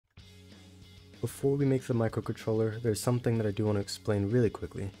before we make the microcontroller, there's something that I do want to explain really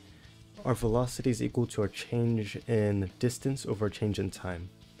quickly. Our velocity is equal to our change in distance over our change in time.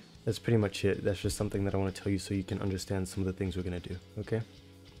 That's pretty much it. That's just something that I want to tell you so you can understand some of the things we're going to do, okay?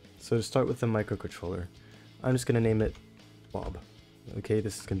 So to start with the microcontroller, I'm just going to name it Bob. Okay,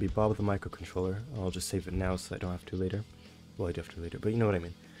 this is going to be Bob the microcontroller. I'll just save it now so I don't have to later. Well, I do have to later, but you know what I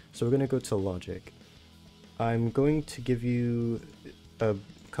mean. So we're going to go to logic. I'm going to give you a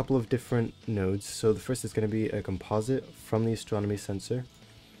couple of different nodes. So the first is going to be a composite from the astronomy sensor.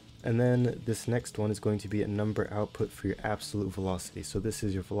 And then this next one is going to be a number output for your absolute velocity. So this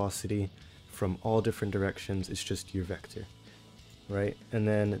is your velocity from all different directions. It's just your vector, right? And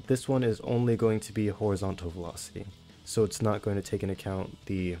then this one is only going to be horizontal velocity. So it's not going to take into account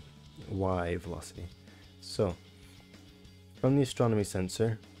the y velocity. So from the astronomy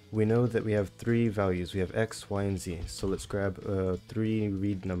sensor, we know that we have three values. We have x, y, and z. So let's grab three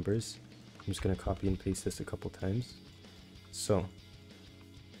read numbers. I'm just going to copy and paste this a couple times. So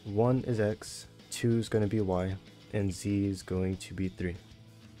 1 is x, 2 is going to be y, and z is going to be 3.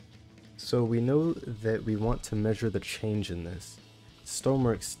 So we know that we want to measure the change in this.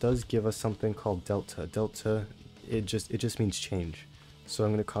 Stormworks does give us something called delta. Delta, it just means change. So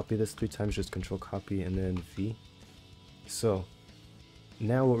I'm going to copy this 3 times, just control copy and then V. So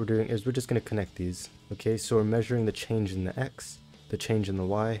now what we're doing is we're just going to connect these. Okay, so we're measuring the change in the x, the change in the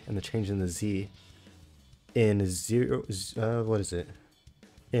y, and the change in the z in in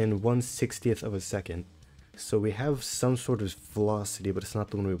 1/60th of a second. So we have some sort of velocity, but it's not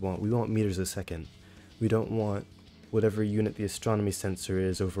the one we want. We want meters a second. We don't want whatever unit the astronomy sensor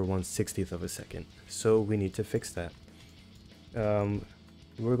is over 1/60th of a second. So we need to fix that.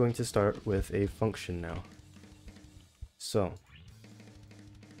 We're going to start with a function now. So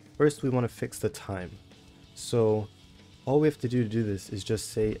first we want to fix the time. So all we have to do this is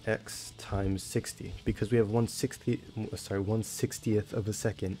just say x times 60, because we have 1/60th of a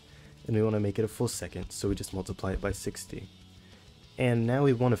second, and we want to make it a full second, so we just multiply it by 60. And now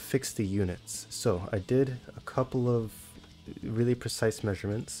we want to fix the units. So I did a couple of really precise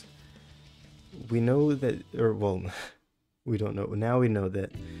measurements. We know that, or well, we don't know. Now we know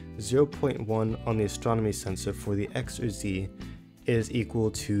that 0.1 on the astronomy sensor for the x or z is equal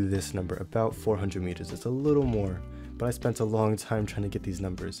to this number, about 400 meters. It's a little more, but I spent a long time trying to get these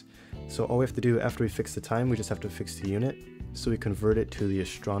numbers. So all we have to do after we fix the time, we just have to fix the unit. So we convert it to the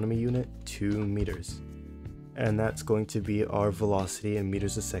astronomy unit to meters. And that's going to be our velocity in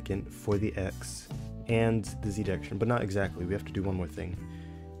meters a second for the x and the z direction, but not exactly. We have to do one more thing.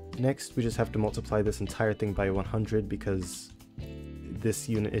 Next, we just have to multiply this entire thing by 100, because this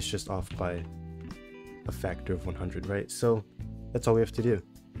unit is just off by a factor of 100, right? So that's all we have to do.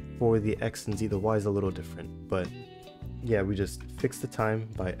 For the x and z, the y is a little different, but yeah, we just fix the time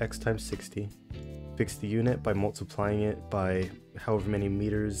by x times 60, fix the unit by multiplying it by however many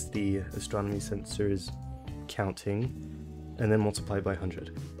meters the astronomy sensor is counting, and then multiply by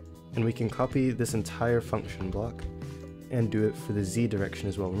 100. And we can copy this entire function block and do it for the z direction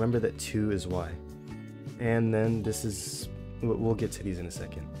as well. Remember that 2 is y. And then this is, we'll get to these in a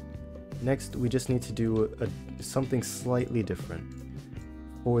second. Next, we just need to do something slightly different.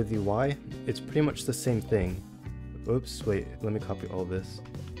 For the y, it's pretty much the same thing. Oops, wait, let me copy all this.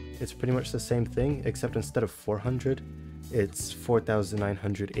 It's pretty much the same thing, except instead of 400, it's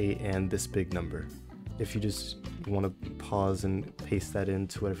 4,908 and this big number. If you just want to pause and paste that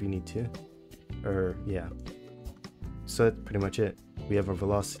into whatever you need to. Or, yeah. So that's pretty much it. We have our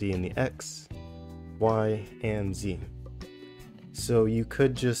velocity in the x, y, and z. So you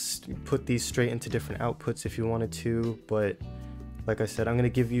could just put these straight into different outputs if you wanted to, but like I said, I'm going to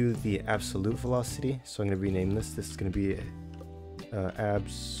give you the absolute velocity, so I'm going to rename this. This is going to be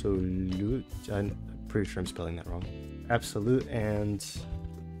absolute. I'm pretty sure I'm spelling that wrong. Absolute and,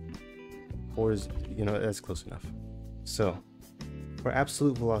 or you know, that's close enough. So for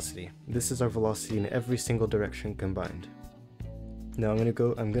absolute velocity, this is our velocity in every single direction combined. Now I'm gonna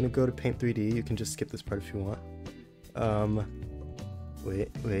go to Paint 3D. You can just skip this part if you want. Wait.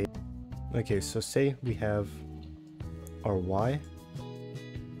 Okay, so say we have our y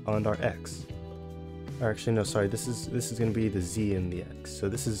and our x. Or actually, no, sorry. This is gonna be the z and the x. So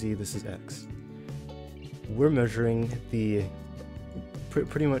this is z. This is x. We're measuring the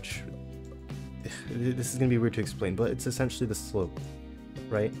pretty much. This is gonna be weird to explain, but it's essentially the slope,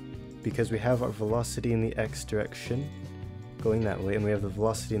 right? Because we have our velocity in the x direction going that way, and we have the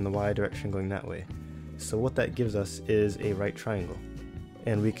velocity in the y direction going that way. So what that gives us is a right triangle,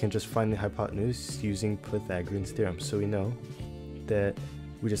 and we can just find the hypotenuse using Pythagorean's theorem. So we know that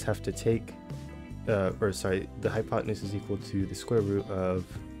we just have to take, the hypotenuse is equal to the square root of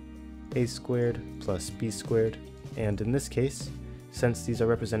a squared plus b squared. And in this case, since these are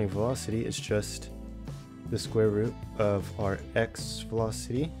representing velocity, it's just the square root of our x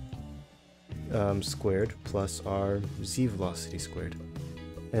velocity squared plus our z velocity squared.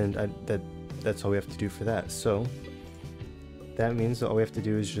 And that's all we have to do for that. So that means that all we have to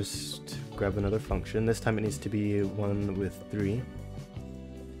do is just grab another function. This time it needs to be one with 3.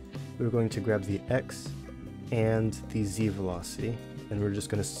 We're going to grab the x and the z velocity, and we're just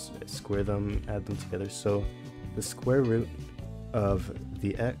going to square them, add them together. So the square root of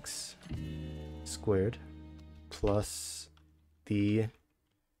the x squared plus the,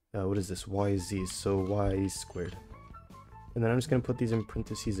 what is this, yz, so y squared. And then I'm just going to put these in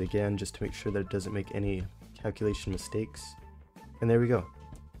parentheses again just to make sure that it doesn't make any calculation mistakes. And there we go.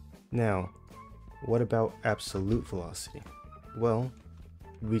 Now, what about absolute velocity? Well,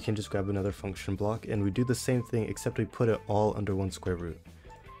 we can just grab another function block and we do the same thing, except we put it all under one square root.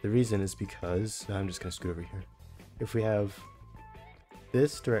 The reason is because, I'm just going to scoot over here. If we have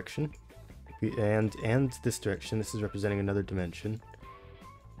this direction and this direction, this is representing another dimension,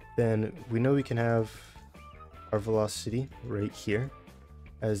 then we know we can have our velocity right here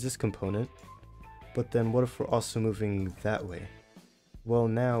as this component. But then what if we're also moving that way? Well,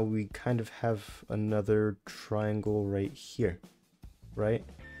 now we kind of have another triangle right here, right?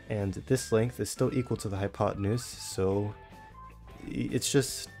 And this length is still equal to the hypotenuse, so it's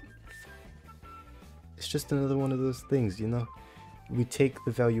just another one of those things, you know? We take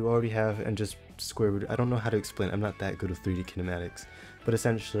the value we already have and just square root it. I don't know how to explain it. I'm not that good with 3D kinematics, but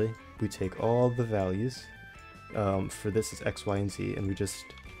essentially we take all the values, for this is x, y, and z, and we just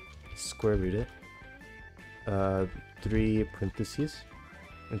square root it. 3 parentheses,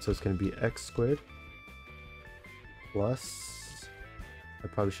 and so it's going to be x squared plus, I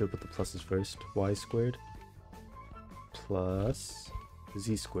probably should have put the pluses first, y squared plus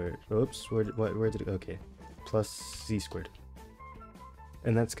z squared, oops, where did it, okay, plus z squared.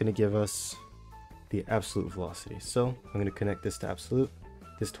 And that's going to give us the absolute velocity. So I'm going to connect this to absolute,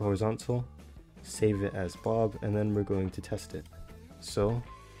 this to horizontal, save it as Bob, and then we're going to test it. So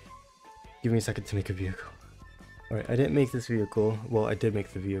give me a second to make a vehicle. Alright, I didn't make this vehicle. Well, I did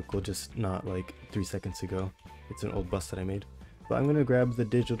make the vehicle, just not like 3 seconds ago. It's an old bus that I made. But I'm going to grab the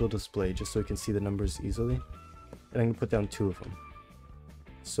digital display just so we can see the numbers easily. And I'm going to put down 2 of them.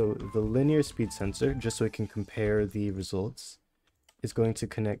 So the linear speed sensor, just so we can compare the results, is going to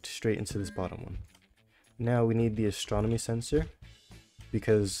connect straight into this bottom one. Now we need the astronomy sensor,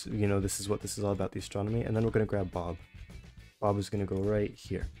 because, you know, this is what this is all about, the astronomy. And then we're going to grab Bob. Bob is going to go right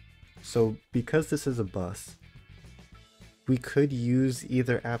here. So because this is a bus, we could use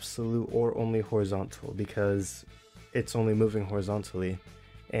either absolute or only horizontal, because it's only moving horizontally,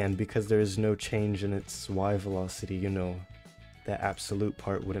 and because there is no change in its y velocity, you know, that absolute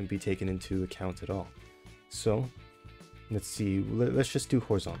part wouldn't be taken into account at all. So let's see, let's just do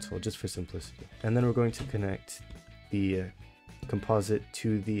horizontal just for simplicity, and then we're going to connect the composite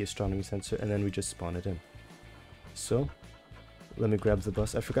to the astronomy sensor, and then we just spawn it in. So let me grab the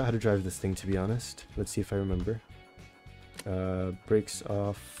bus. I forgot how to drive this thing, to be honest. Let's see if I remember. Brakes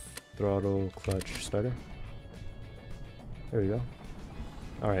off, throttle, clutch, starter. There we go.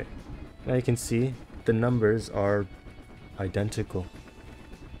 Alright, now you can see the numbers are identical.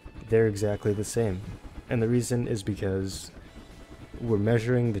 They're exactly the same. And the reason is because we're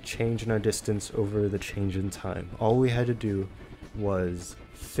measuring the change in our distance over the change in time. All we had to do was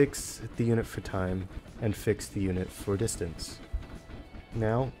fix the unit for time and fix the unit for distance.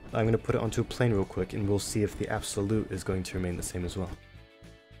 Now, I'm going to put it onto a plane real quick and we'll see if the absolute is going to remain the same as well.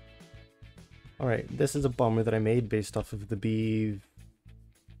 Alright, this is a bomber that I made based off of the B-29,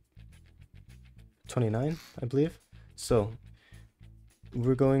 I believe. So,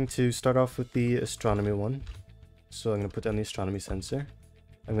 we're going to start off with the astronomy one. So I'm going to put down the astronomy sensor.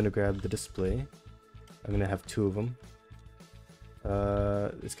 I'm going to grab the display. I'm going to have 2 of them.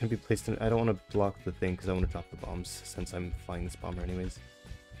 It's going to be placed in... I don't want to block the thing because I want to drop the bombs since I'm flying this bomber anyways.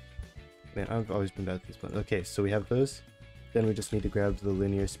 Man, I've always been bad at this, but okay, so we have those. Then we just need to grab the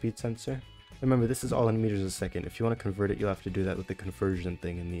linear speed sensor. Remember, this is all in meters a second. If you want to convert it, you'll have to do that with the conversion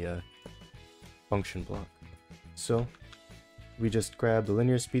thing in the function block. So we just grab the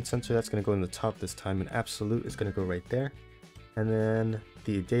linear speed sensor. That's going to go in the top this time, and absolute is going to go right there. And then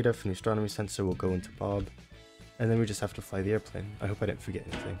the data from the astronomy sensor will go into Bob. And then we just have to fly the airplane. I hope I didn't forget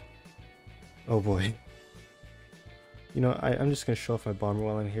anything. Oh boy. You know, I'm just going to show off my bomber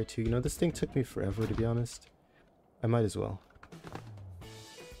while I'm here too. You know, this thing took me forever, to be honest. I might as well.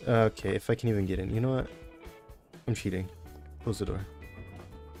 Okay, if I can even get in. You know what? I'm cheating. Close the door.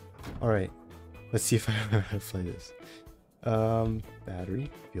 Alright. Let's see if I remember how to fly this. Battery,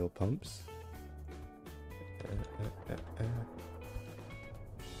 fuel pumps.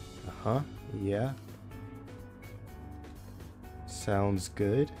 Yeah. Sounds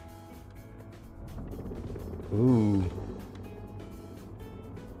good. Ooh.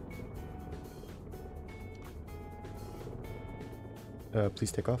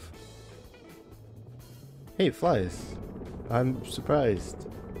 Please take off. Hey, it flies. I'm surprised.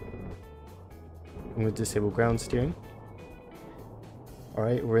 I'm going to disable ground steering.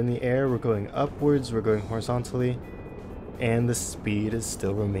 Alright, we're in the air, we're going upwards, we're going horizontally, and the speed is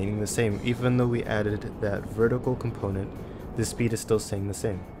still remaining the same. Even though we added that vertical component, the speed is still staying the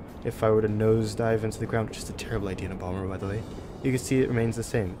same. If I were to nosedive into the ground, which is a terrible idea in a bomber, by the way, you can see it remains the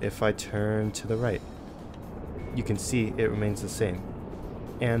same. If I turn to the right, you can see it remains the same.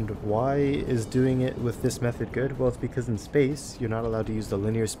 And why is doing it with this method good? Well, it's because in space, you're not allowed to use the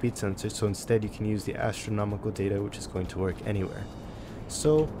linear speed sensor, so instead you can use the astronomical data, which is going to work anywhere.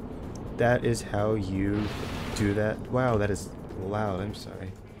 So, that is how you do that. Wow, that is loud, I'm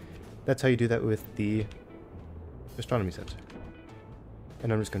sorry. That's how you do that with the astronomy sensor.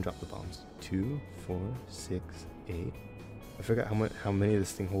 And I'm just gonna drop the bombs. 2, 4, 6, 8. I forgot how many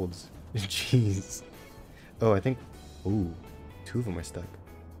this thing holds. Jeez. Oh, I think... Ooh, 2 of them are stuck.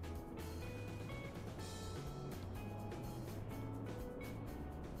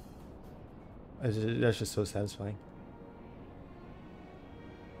 That's just so satisfying.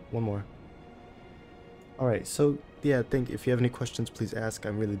 One more. Alright, so yeah, if you have any questions, please ask.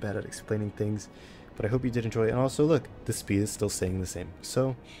 I'm really bad at explaining things, but I hope you did enjoy it. And also, look, the speed is still staying the same.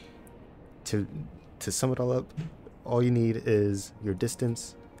 So, to sum it all up, all you need is your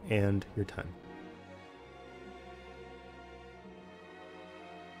distance and your time.